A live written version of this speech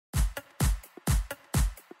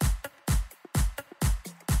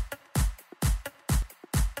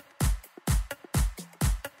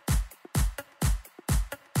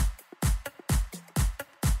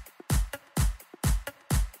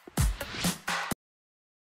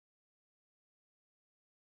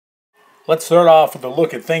Let's start off with a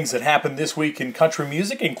look at things that happened this week in country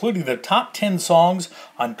music, including the top 10 songs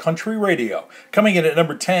on country radio. Coming in at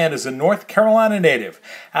number 10 is a North Carolina native.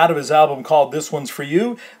 Out of his album called This One's For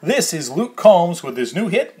You, this is Luke Combs with his new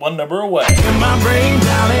hit, One Number Away. In my brain,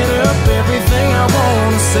 dialing up everything I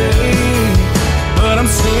want to say, but I'm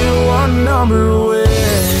still one number away.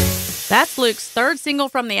 That's Luke's third single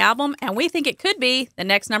from the album, and we think it could be the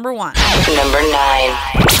next number one. Number 9.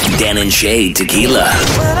 Dan and Shay, Tequila.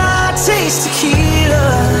 When I taste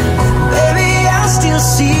tequila, baby, I still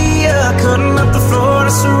see ya cutting up the floor in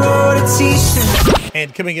a sorority t-shirt.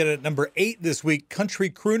 And coming in at number 8 this week, country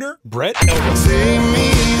crooner Brett. Take me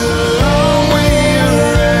the long way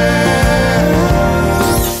around.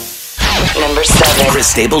 Number 7. Chris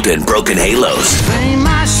Stapleton, Broken Halos. Play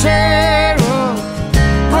my share of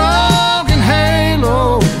broken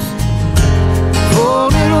halos,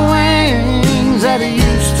 folded wings that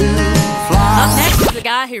used to fly. Up next is the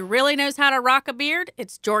guy who really knows how to rock a beard.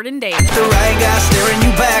 It's Jordan Davis. The right guy staring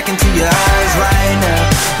you back into your eyes right now.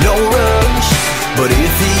 No rush, but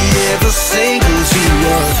if he ever singles you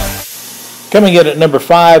up. Coming in at number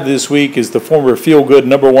 5 this week is the former feel-good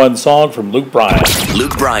number 1 song from Luke Bryan.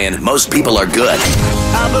 Luke Bryan, Most People Are Good.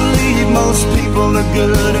 I believe most people are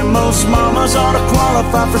good, and most mamas ought to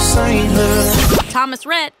qualify for sainthood. Thomas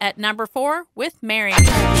Rhett at number 4 with Marry Me.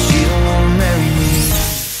 She don't wanna marry me.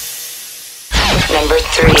 Number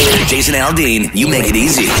 3. Jason Aldean, You Make It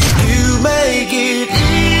Easy. You make it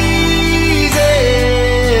easy,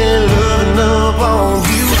 loving up on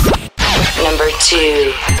you. Number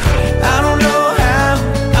 2. I don't know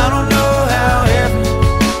how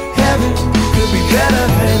heaven could be better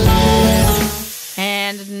than this.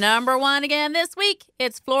 And number 1 again this week,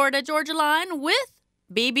 it's Florida Georgia Line with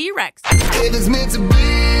Bebe Rexha. If it's meant to be,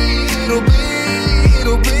 it'll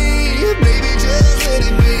be, baby, just let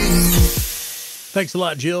it be. Thanks a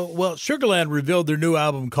lot, Jill. Well, Sugarland revealed their new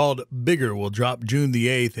album called Bigger will drop June the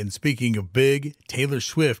 8th. And speaking of big, Taylor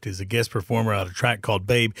Swift is a guest performer on a track called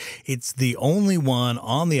Babe. It's the only one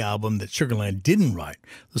on the album that Sugarland didn't write.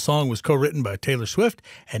 The song was co-written by Taylor Swift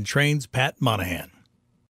and Train's Pat Monahan.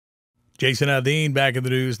 Jason Aldean back in the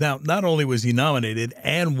news. Now, not only was he nominated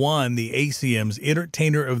and won the ACM's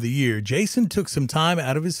Entertainer of the Year, Jason took some time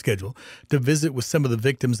out of his schedule to visit with some of the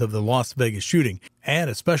victims of the Las Vegas shooting. And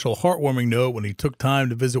a special heartwarming note when he took time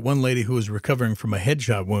to visit one lady who was recovering from a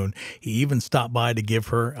headshot wound. He even stopped by to give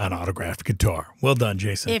her an autographed guitar. Well done,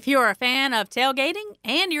 Jason. If you're a fan of tailgating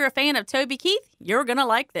and you're a fan of Toby Keith, you're going to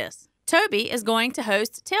like this. Toby is going to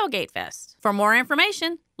host Tailgate Fest. For more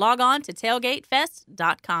information, log on to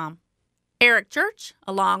tailgatefest.com. Eric Church,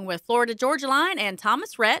 along with Florida Georgia Line and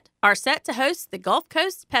Thomas Rhett, are set to host the Gulf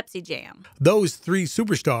Coast Pepsi Jam. Those 3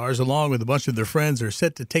 superstars, along with a bunch of their friends, are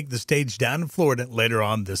set to take the stage down in Florida later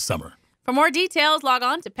on this summer. For more details, log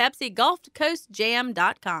on to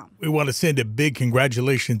PepsiGulfCoastJam.com. We want to send a big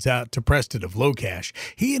congratulations out to Preston of LoCash.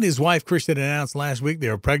 He and his wife, Kristen, announced last week they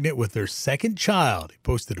are pregnant with their second child. He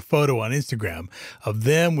posted a photo on Instagram of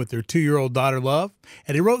them with their 2-year-old daughter, Love.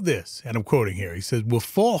 And he wrote this, and I'm quoting here. He says, with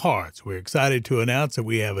full hearts, we're excited to announce that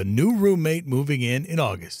we have a new roommate moving in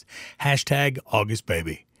August.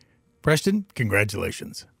 #AugustBaby. Preston,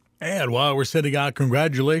 congratulations. And while we're sending out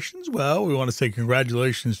congratulations, well, we want to say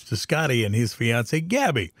congratulations to Scotty and his fiancée,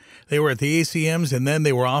 Gabby. They were at the ACMs, and then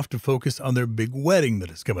they were off to focus on their big wedding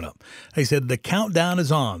that is coming up. They said the countdown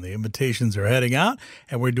is on. The invitations are heading out,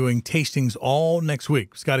 and we're doing tastings all next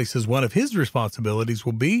week. Scotty says one of his responsibilities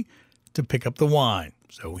will be to pick up the wine,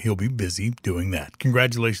 so he'll be busy doing that.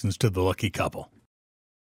 Congratulations to the lucky couple.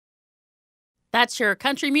 That's your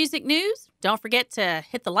country music news. Don't forget to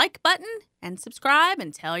hit the like button and subscribe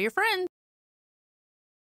and tell your friends.